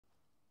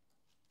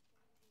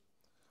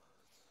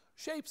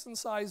Shapes and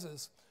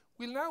sizes.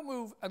 We'll now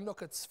move and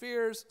look at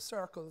spheres,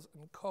 circles,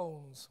 and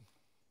cones.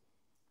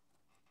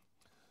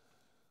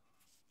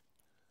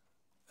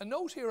 A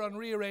note here on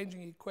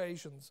rearranging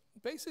equations.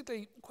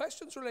 Basically,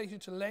 questions related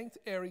to length,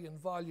 area, and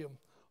volume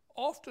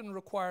often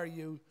require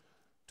you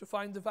to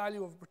find the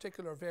value of a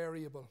particular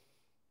variable.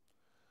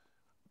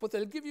 But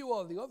they'll give you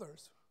all the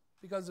others,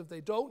 because if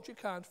they don't, you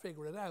can't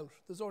figure it out.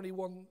 There's only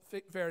one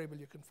variable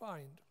you can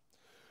find.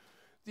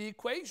 The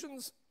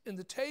equations in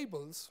the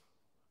tables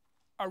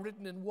are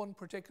written in one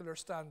particular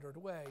standard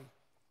way.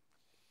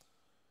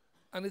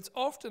 And it's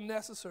often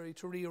necessary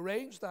to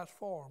rearrange that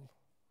form.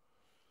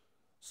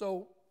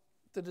 So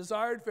the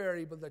desired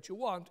variable that you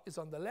want is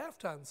on the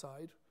left-hand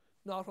side,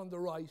 not on the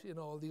right in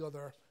all the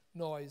other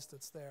noise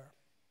that's there.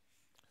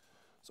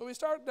 So we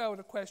start now with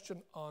a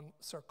question on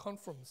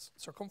circumference.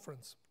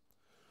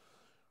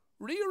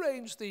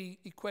 Rearrange the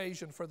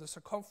equation for the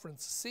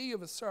circumference c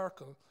of a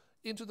circle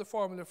into the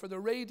formula for the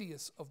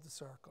radius of the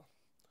circle.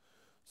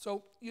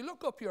 So you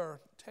look up your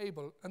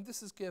table, and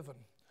this is given.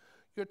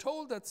 You're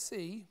told that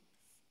c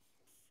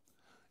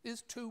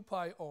is 2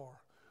 pi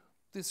r.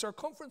 The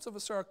circumference of a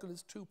circle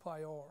is 2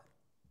 pi r.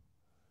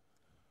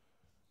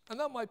 And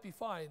that might be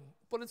fine,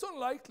 but it's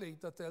unlikely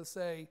that they'll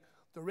say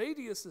the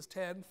radius is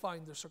 10,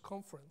 find the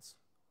circumference.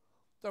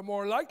 They're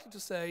more likely to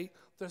say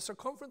the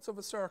circumference of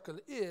a circle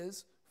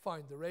is,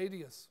 find the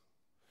radius.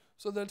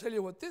 So they'll tell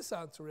you what this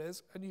answer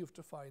is, and you have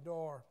to find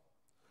r.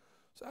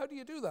 So how do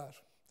you do that?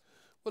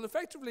 Well,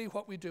 effectively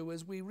what we do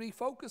is we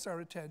refocus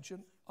our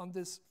attention on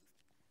this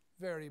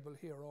variable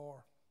here,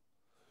 r.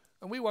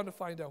 And we want to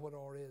find out what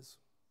r is.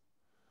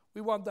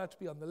 We want that to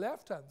be on the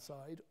left-hand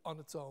side on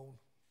its own.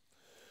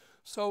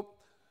 So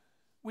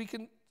we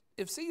can,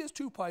 if c is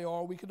 2 pi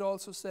r, we could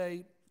also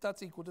say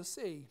that's equal to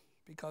c,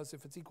 because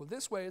if it's equal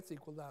this way, it's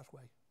equal that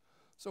way.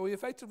 So we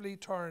effectively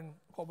turn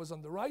what was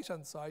on the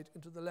right-hand side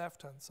into the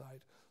left-hand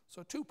side.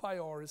 So 2 pi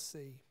r is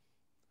c.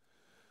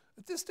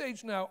 At this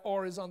stage now,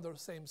 r is on the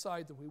same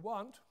side that we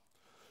want,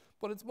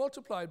 but it's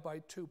multiplied by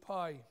 2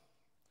 pi.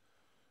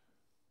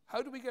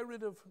 How do we get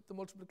rid of the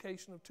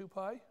multiplication of 2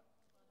 pi?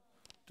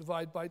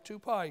 Divide by 2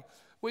 pi.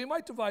 Well, you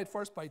might divide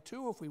first by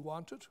 2 if we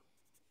wanted,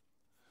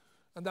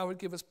 and that would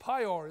give us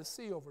pi r is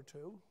c over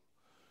 2.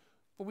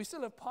 But we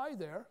still have pi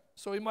there,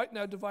 so we might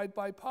now divide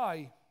by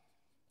pi.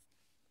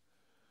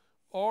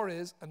 R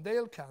is, and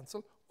they'll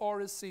cancel,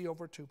 r is c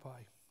over 2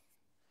 pi.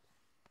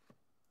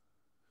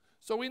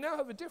 So we now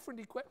have a different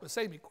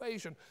same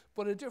equation,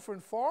 but a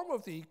different form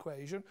of the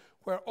equation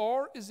where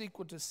r is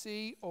equal to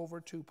c over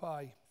 2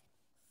 pi.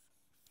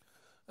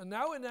 And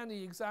now in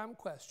any exam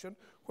question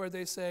where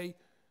they say,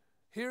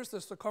 here's the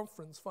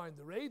circumference, find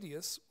the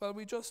radius, well,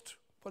 we just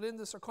put in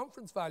the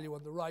circumference value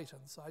on the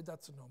right-hand side,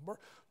 that's a number,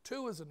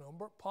 2 is a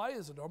number, pi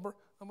is a number,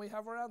 and we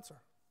have our answer.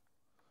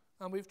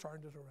 And we've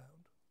turned it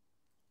around.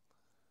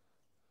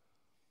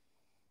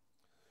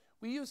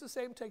 We use the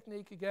same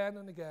technique again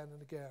and again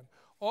and again.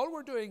 All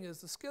we're doing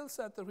is the skill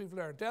set that we've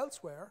learned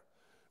elsewhere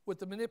with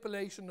the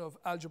manipulation of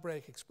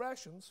algebraic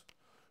expressions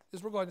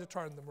is we're going to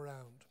turn them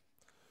around.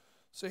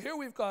 So here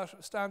we've got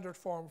a standard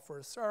form for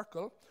a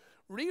circle.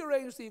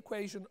 Rearrange the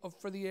equation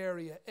for the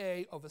area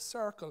A of a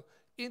circle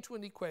into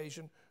an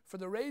equation for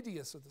the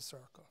radius of the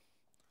circle.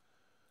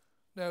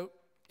 Now,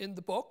 in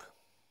the book,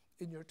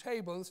 in your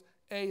tables,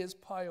 A is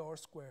pi r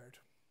squared.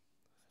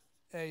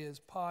 A is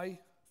pi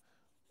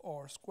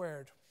r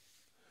squared.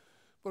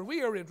 But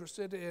we are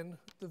interested in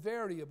the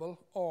variable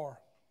r.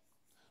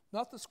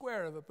 Not the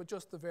square of it, but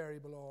just the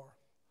variable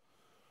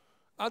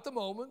r. At the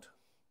moment,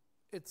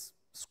 it's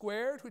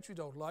squared, which we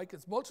don't like.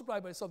 It's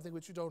multiplied by something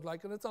which we don't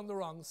like, and it's on the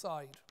wrong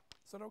side.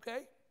 Is that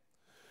okay?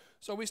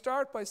 So we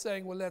start by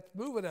saying, well, let's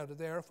move it out of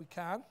there if we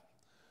can,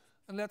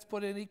 and let's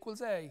put in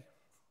equals a.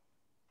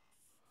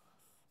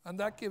 And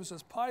that gives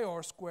us pi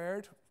r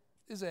squared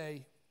is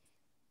a.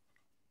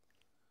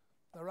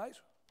 All right?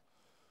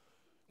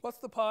 What's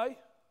the pi?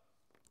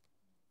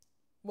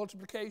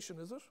 Multiplication,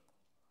 is it?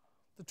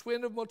 The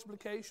twin of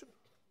multiplication?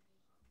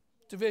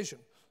 Division.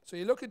 So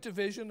you look at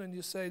division and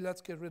you say,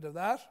 let's get rid of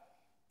that.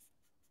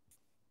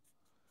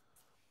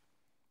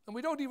 And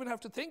we don't even have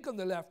to think on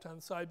the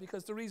left-hand side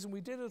because the reason we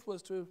did it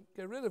was to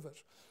get rid of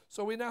it.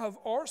 So we now have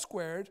r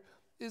squared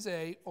is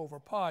a over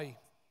pi.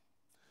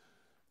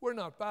 We're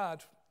not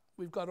bad.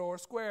 We've got r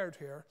squared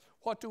here.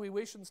 What do we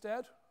wish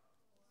instead?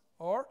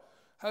 Or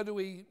how do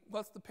we,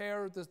 what's the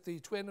pair, the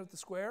twin of the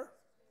square?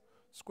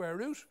 Square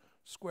root.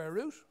 Square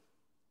root.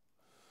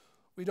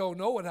 We don't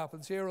know what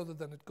happens here other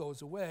than it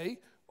goes away.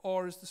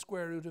 R is the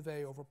square root of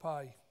a over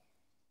pi.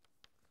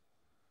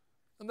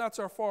 And that's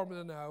our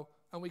formula now,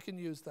 and we can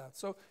use that.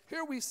 So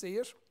here we see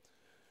it.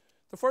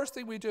 The first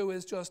thing we do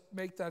is just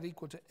make that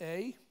equal to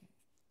a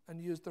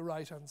and use the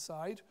right-hand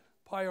side.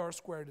 Pi r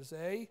squared is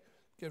a.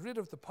 Get rid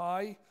of the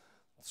pi,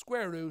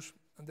 square root,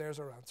 and there's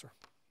our answer.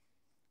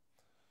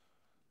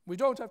 We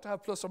don't have to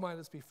have plus or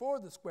minus before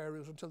the square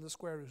root until the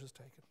square root is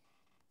taken.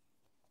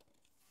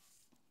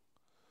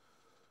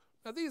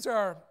 Now these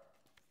are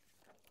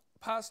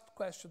past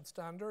question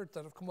standard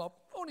that have come up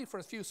only for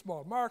a few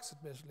small marks,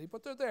 admittedly,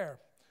 but they're there.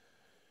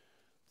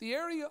 The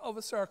area of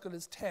a circle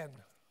is 10.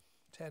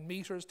 10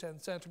 meters, 10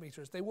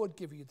 centimeters. They would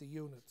give you the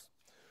units.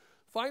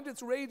 Find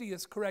its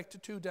radius correct to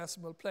 2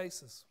 decimal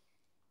places.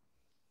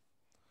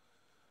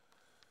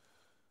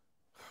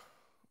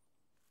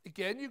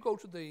 Again, you go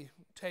to the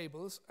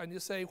tables and you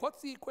say,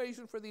 what's the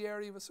equation for the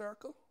area of a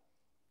circle?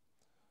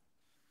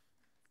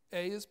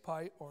 A is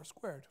pi r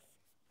squared.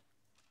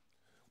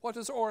 What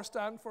does r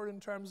stand for in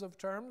terms of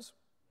terms?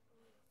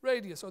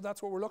 Radius, so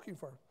that's what we're looking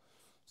for.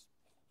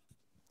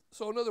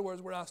 So in other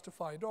words, we're asked to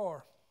find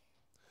r.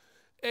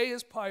 A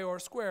is pi r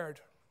squared.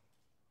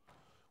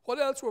 What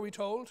else were we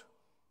told?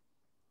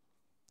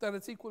 That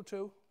it's equal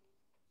to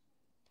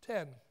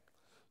 10.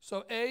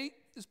 So A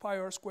is pi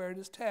r squared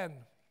is 10.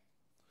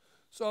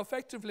 So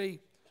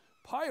effectively,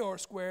 pi r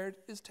squared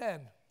is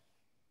 10.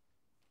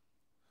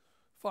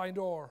 Find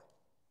r.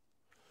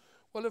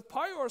 Well, if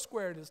pi r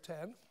squared is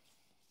 10,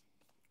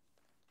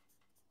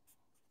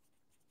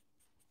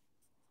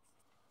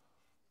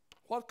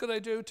 what could I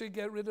do to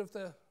get rid of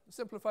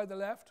simplify the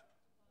left?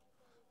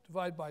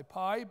 Divide by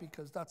pi,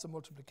 because that's a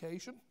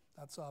multiplication.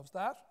 That solves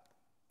that.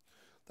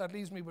 That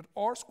leaves me with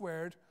r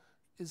squared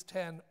is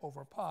 10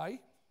 over pi.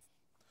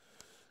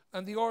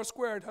 And the r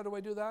squared, how do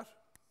I do that?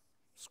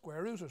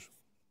 Square root it.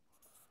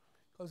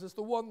 Because it's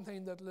the one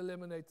thing that will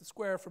eliminate the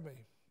square for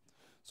me.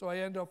 So I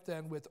end up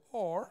then with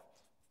r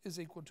is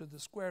equal to the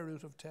square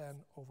root of 10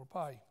 over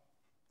pi.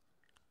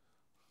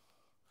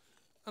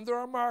 And there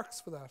are marks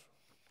for that.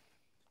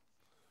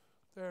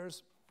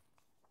 There's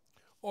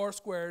r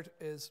squared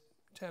is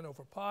 10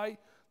 over pi.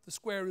 The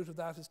square root of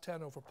that is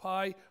 10 over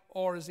pi.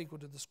 R is equal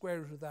to the square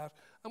root of that.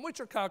 And with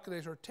your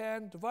calculator,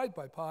 10, divide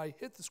by pi,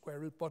 hit the square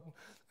root button,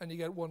 and you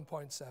get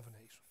 1.78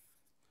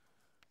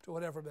 to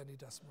whatever many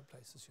decimal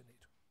places you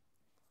need.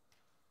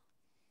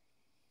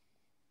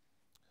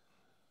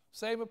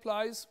 Same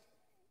applies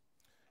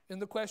in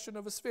the question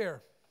of a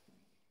sphere.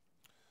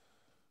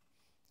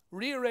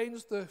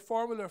 Rearrange the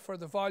formula for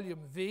the volume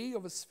V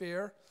of a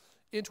sphere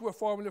into a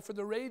formula for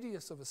the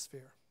radius of a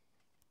sphere.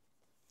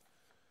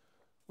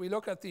 We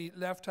look at the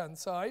left-hand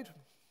side.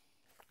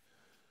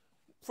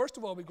 First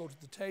of all, we go to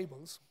the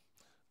tables,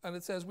 and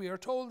it says we are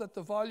told that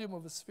the volume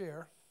of a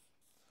sphere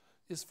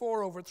is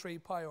 4 over 3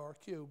 pi r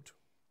cubed.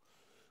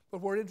 But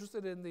we're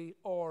interested in the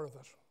r of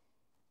it.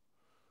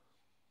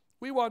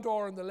 We want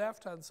r on the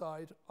left-hand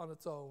side on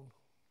its own.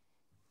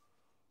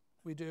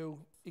 We do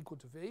equal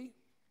to v,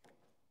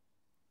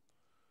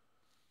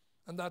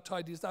 and that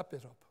tidies that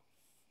bit up.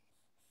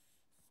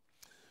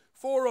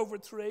 4 over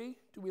 3,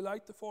 do we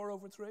like the 4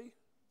 over 3?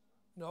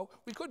 No.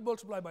 We could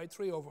multiply by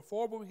 3 over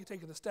 4, but we can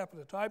take it a step at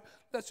a time.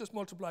 Let's just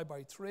multiply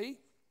by 3.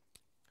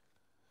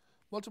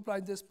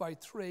 Multiplying this by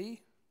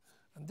 3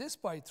 and this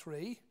by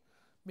 3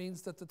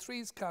 means that the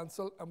 3's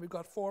cancel, and we've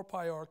got 4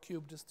 pi r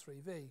cubed is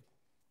 3v.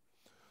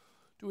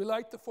 Do we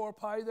like the 4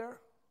 pi there?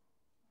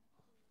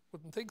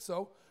 Wouldn't think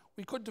so.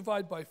 We could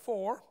divide by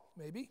 4,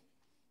 maybe.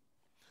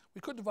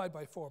 We could divide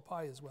by 4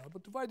 pi as well,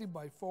 but dividing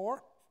by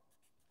 4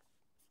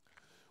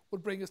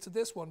 would bring us to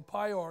this one.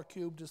 Pi r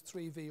cubed is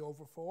 3v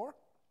over 4,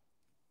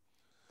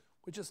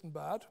 which isn't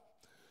bad.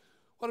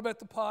 What about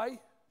the pi?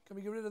 Can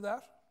we get rid of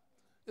that?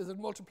 Is it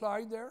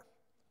multiplying there?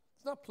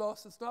 It's not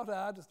plus, it's not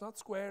add, it's not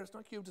square, it's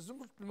not cubed, it's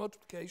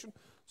multiplication.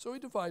 So we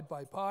divide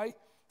by pi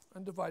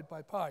and divide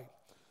by pi.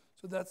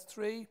 So that's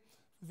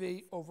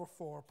 3v over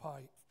 4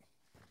 pi.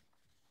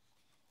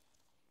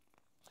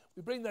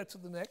 We bring that to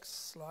the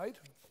next slide.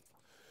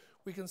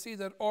 We can see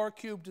that r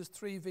cubed is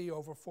 3v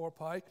over 4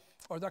 pi,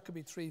 or that could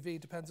be 3v,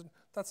 depends on,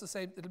 that's the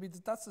same,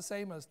 that's the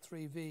same as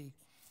 3v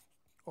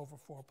over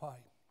 4 pi.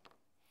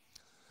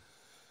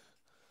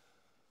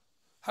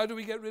 How do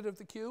we get rid of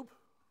the cube?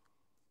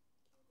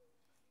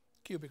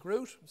 Cubic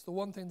root. It's the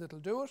one thing that'll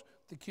do it,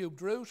 the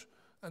cubed root,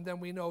 and then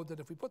we know that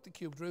if we put the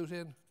cubed root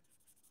in,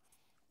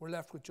 we're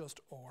left with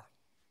just r.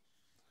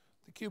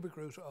 The cubic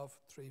root of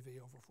 3v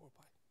over 4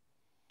 pi.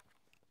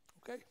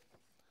 Okay?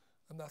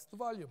 And that's the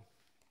volume.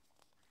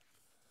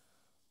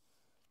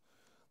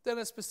 Then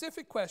a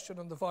specific question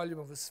on the volume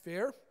of a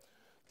sphere.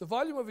 The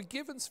volume of a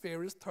given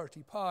sphere is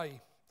 30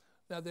 pi.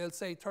 Now they'll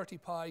say 30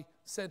 pi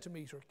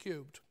centimeter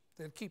cubed.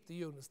 They'll keep the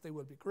units, they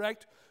will be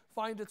correct.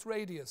 Find its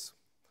radius.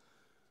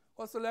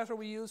 What's the letter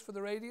we use for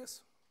the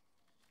radius?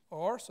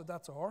 R, so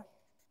that's R.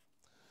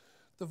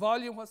 The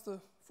volume, what's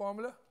the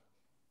formula?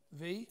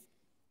 V,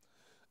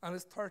 and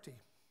it's 30.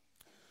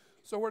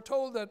 So we're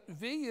told that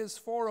V is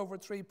 4 over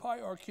 3 pi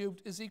r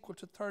cubed is equal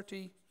to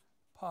 30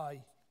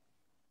 pi.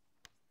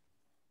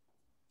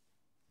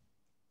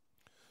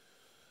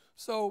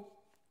 So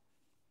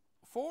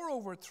 4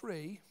 over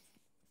 3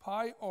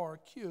 pi r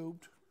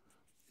cubed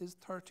is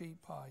 30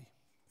 pi.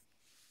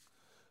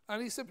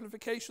 Any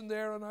simplification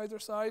there on either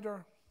side,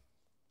 or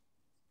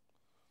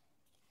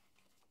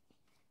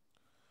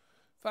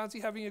fancy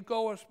having a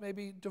go at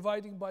maybe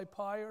dividing by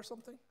pi or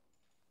something?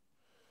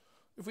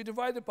 If we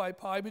divide it by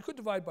pi, we could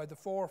divide by the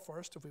 4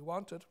 first if we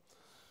wanted.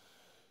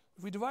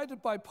 If we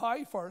divided by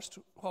pi first,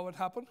 what would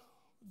happen?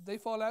 They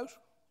fall out.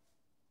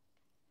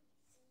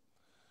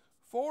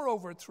 4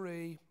 over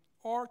 3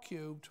 r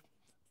cubed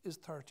is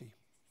 30.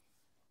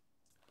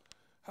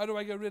 How do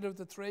I get rid of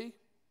the 3?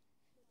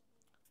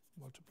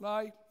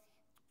 Multiply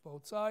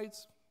both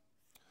sides.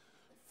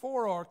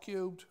 4r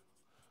cubed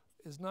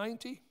is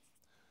 90.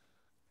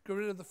 Get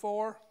rid of the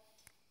 4.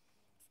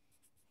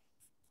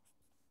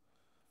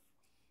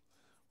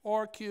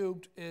 R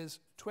cubed is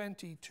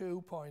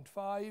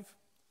 22.5.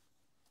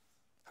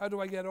 How do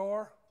I get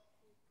R?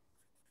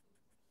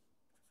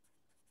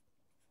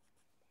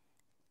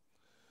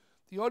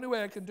 The only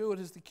way I can do it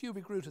is the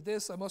cubic root of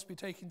this. I must be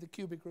taking the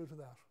cubic root of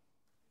that.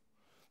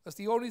 That's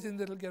the only thing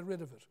that will get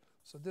rid of it.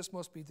 So this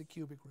must be the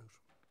cubic root.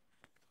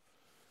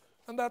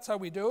 And that's how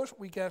we do it.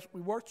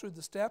 We work through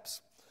the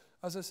steps.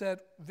 As I said,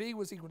 v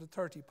was equal to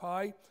 30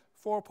 pi.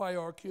 4 pi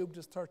r cubed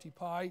is 30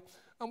 pi.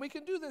 And we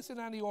can do this in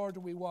any order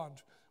we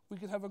want. We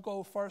could have a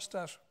go first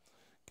at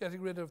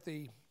getting rid of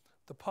the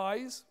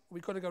pi's. We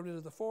could have got rid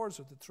of the 4's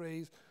or the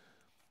 3's.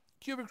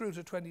 Cubic root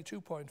of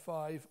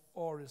 22.5,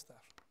 or is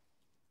that?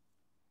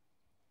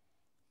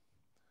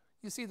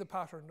 You see the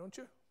pattern, don't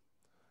you?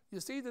 You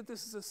see that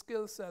this is a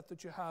skill set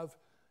that you have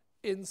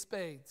in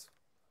spades.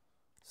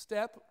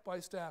 Step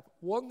by step,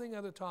 one thing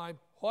at a time.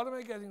 What am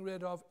I getting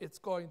rid of? It's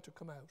going to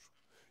come out.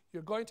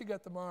 You're going to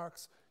get the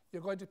marks.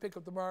 You're going to pick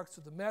up the marks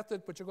of the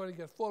method, but you're going to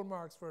get full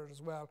marks for it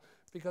as well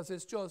because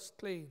it's just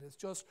clean. It's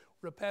just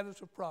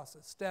repetitive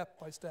process, step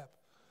by step.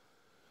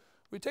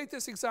 We take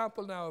this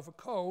example now of a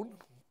cone.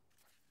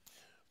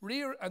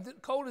 And the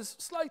cone is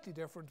slightly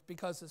different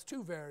because it's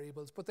 2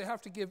 variables, but they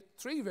have to give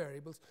 3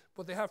 variables,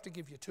 but they have to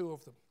give you 2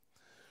 of them.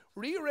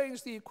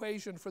 Rearrange the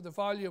equation for the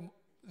volume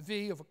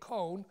V of a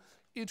cone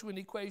into an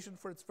equation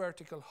for its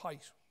vertical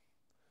height.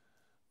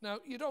 Now,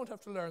 you don't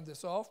have to learn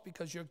this off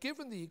because you're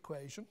given the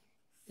equation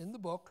in the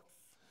book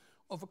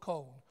of a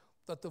cone,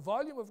 that the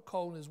volume of a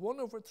cone is 1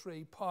 over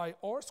 3 pi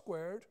r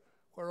squared,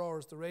 where r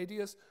is the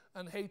radius,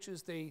 and h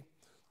is the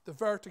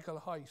vertical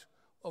height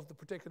of the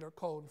particular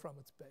cone from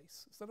its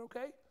base. Is that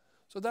okay?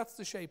 So that's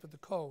the shape of the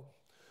cone.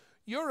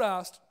 You're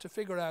asked to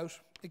figure out,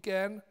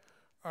 again,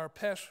 our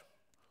pet,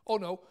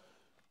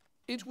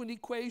 into an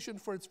equation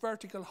for its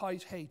vertical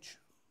height h.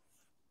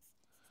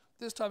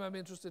 This time I'm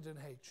interested in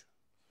h.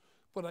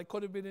 But I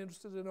could have been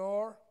interested in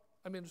r.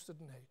 I'm interested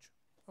in h.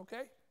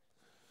 Okay?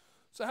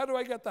 So how do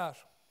I get that?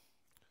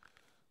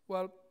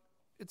 Well,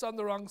 it's on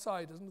the wrong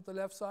side, isn't it? The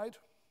left side.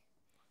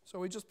 So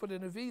we just put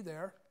in a v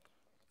there,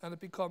 and it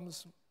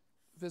becomes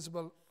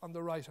visible on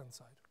the right-hand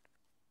side.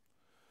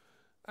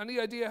 Any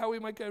idea how we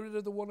might get rid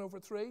of the 1 over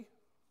 3?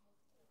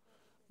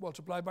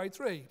 Multiply by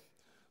 3.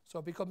 So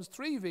it becomes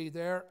 3v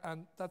there,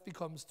 and that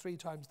becomes 3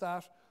 times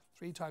that.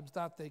 3 times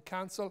that, they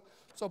cancel.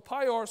 So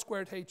pi r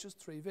squared h is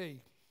 3v.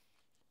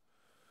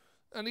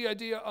 Any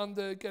idea on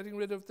the getting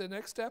rid of the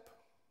next step?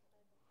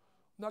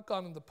 Not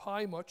gone in the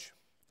pi much.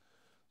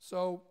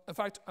 So, in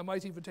fact, I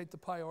might even take the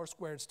pi r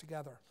squareds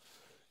together.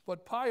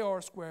 But pi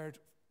r squared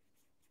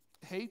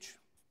h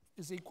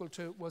was equal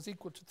to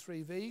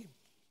 3v.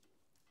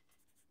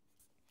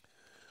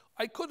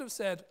 I could have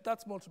said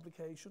that's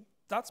multiplication,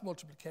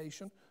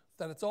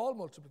 that it's all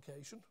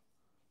multiplication,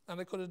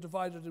 and I could have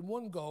divided in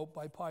one go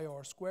by pi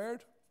r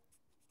squared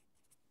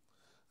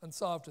and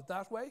solved it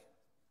that way.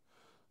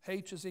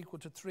 H is equal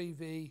to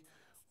 3v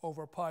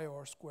over pi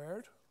r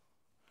squared.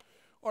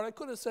 Or I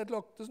could have said,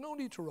 look, there's no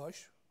need to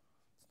rush.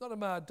 It's not a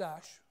mad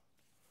dash.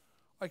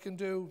 I can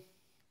do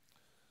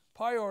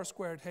pi r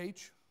squared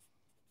h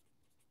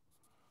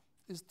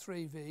is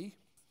 3v.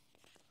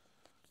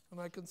 And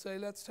I can say,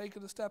 let's take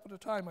it a step at a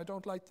time. I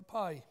don't like the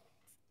pi.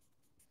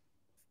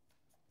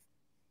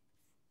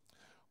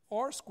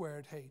 R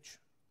squared h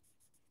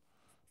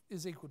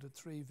is equal to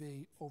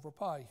 3v over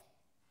pi.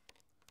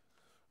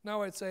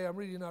 Now I'd say I'm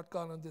really not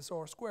gone on this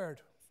r squared.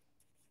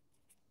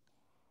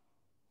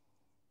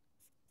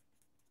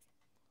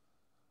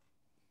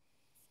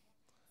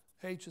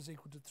 H is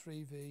equal to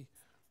 3v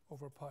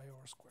over pi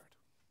r squared.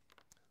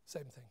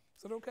 Same thing.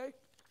 Is that okay?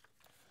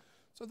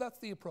 So that's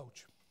the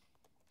approach.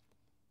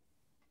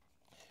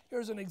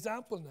 Here's an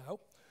example now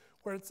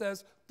where it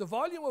says the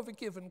volume of a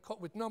given cone,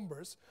 with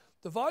numbers,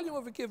 the volume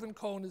of a given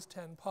cone is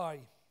 10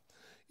 pi.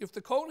 If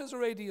the cone has a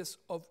radius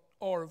of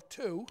r of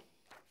 2,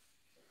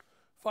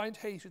 find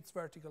h its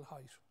vertical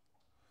height.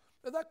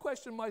 Now that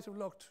question might have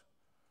looked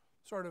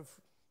sort of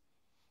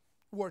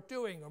worth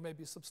doing or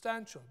maybe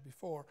substantial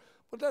before,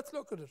 but let's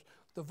look at it.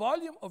 The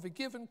volume of a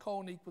given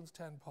cone equals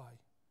 10 pi.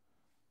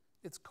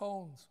 It's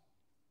cones.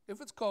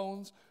 If it's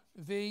cones,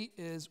 v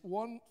is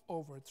 1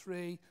 over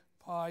 3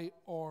 pi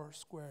r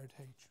squared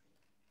h.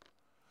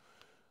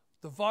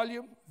 The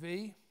volume,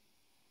 v,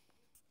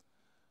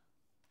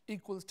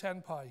 equals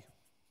 10 pi.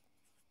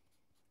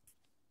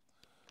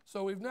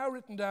 So we've now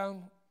written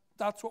down,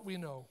 that's what we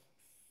know.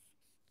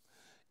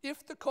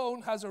 If the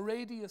cone has a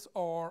radius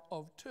r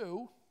of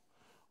 2,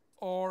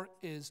 r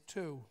is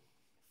 2.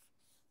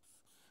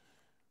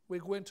 We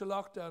go into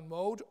lockdown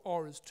mode,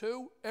 r is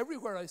 2.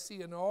 Everywhere I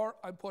see an r,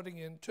 I'm putting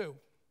in 2.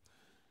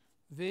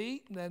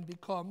 V then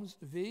becomes,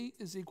 v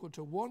is equal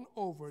to 1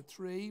 over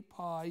 3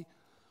 pi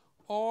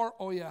r,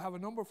 oh yeah, I have a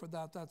number for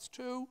that, that's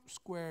 2,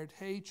 squared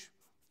h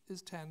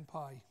is 10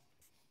 pi.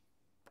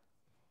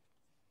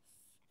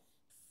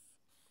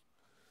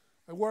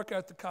 I work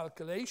out the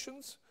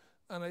calculations,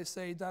 and I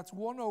say that's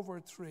 1 over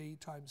 3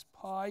 times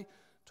pi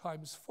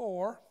times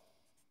 4.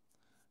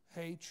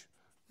 H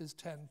is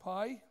 10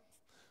 pi.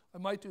 I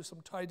might do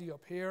some tidy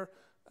up here,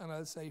 and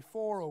I'll say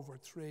 4 over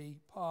 3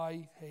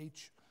 pi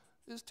H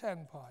is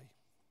 10 pi.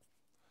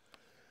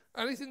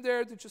 Anything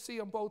there that you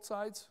see on both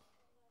sides?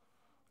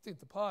 I think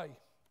the pi.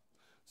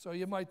 So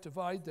you might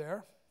divide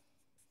there.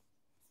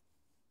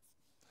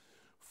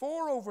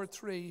 4 over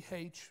 3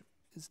 H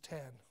is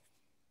 10.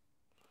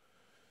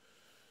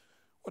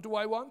 What do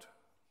I want?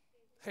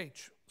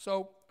 H.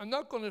 So I'm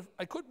not going to,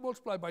 I could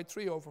multiply by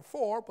 3 over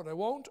 4, but I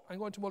won't. I'm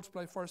going to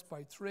multiply first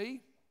by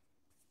 3.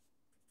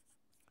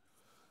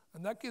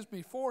 And that gives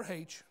me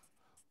 4H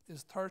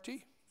is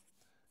 30.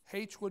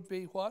 H would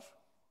be what?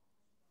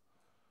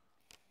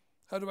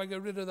 How do I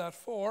get rid of that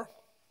 4?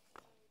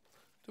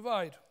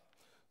 Divide.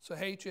 So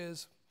H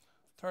is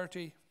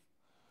 30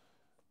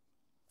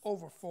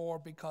 over 4,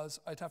 because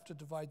I'd have to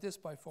divide this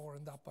by 4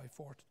 and that by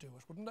 4 to do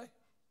it, wouldn't I?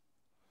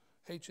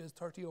 H is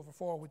 30 over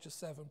 4, which is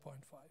 7.5.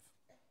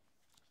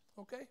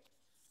 Okay?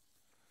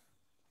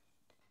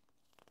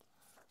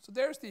 So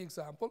there's the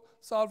example,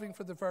 solving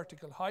for the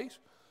vertical height.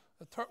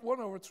 1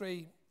 over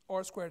 3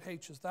 r squared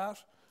h is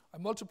that. I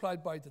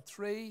multiplied by the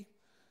 3.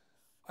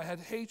 I had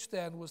h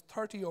then was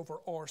 30 over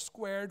r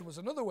squared, was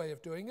another way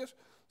of doing it.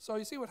 So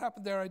you see what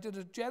happened there? I did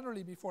it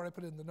generally before I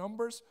put in the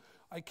numbers.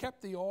 I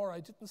kept the r,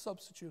 I didn't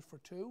substitute for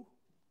 2.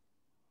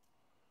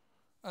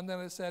 And then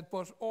I said,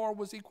 but r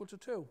was equal to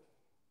 2.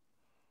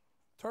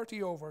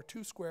 30 over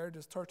 2 squared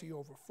is 30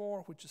 over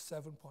 4, which is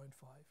 7.5.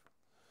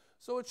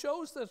 So it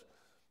shows that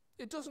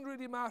it doesn't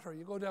really matter.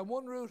 You go down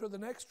one route or the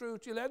next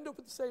route, you'll end up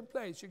at the same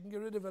place. You can get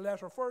rid of a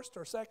letter first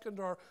or second,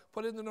 or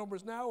put in the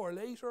numbers now or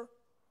later.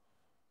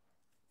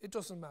 It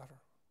doesn't matter.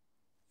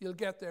 You'll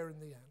get there in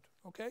the end,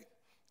 okay?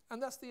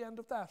 And that's the end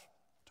of that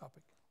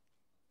topic.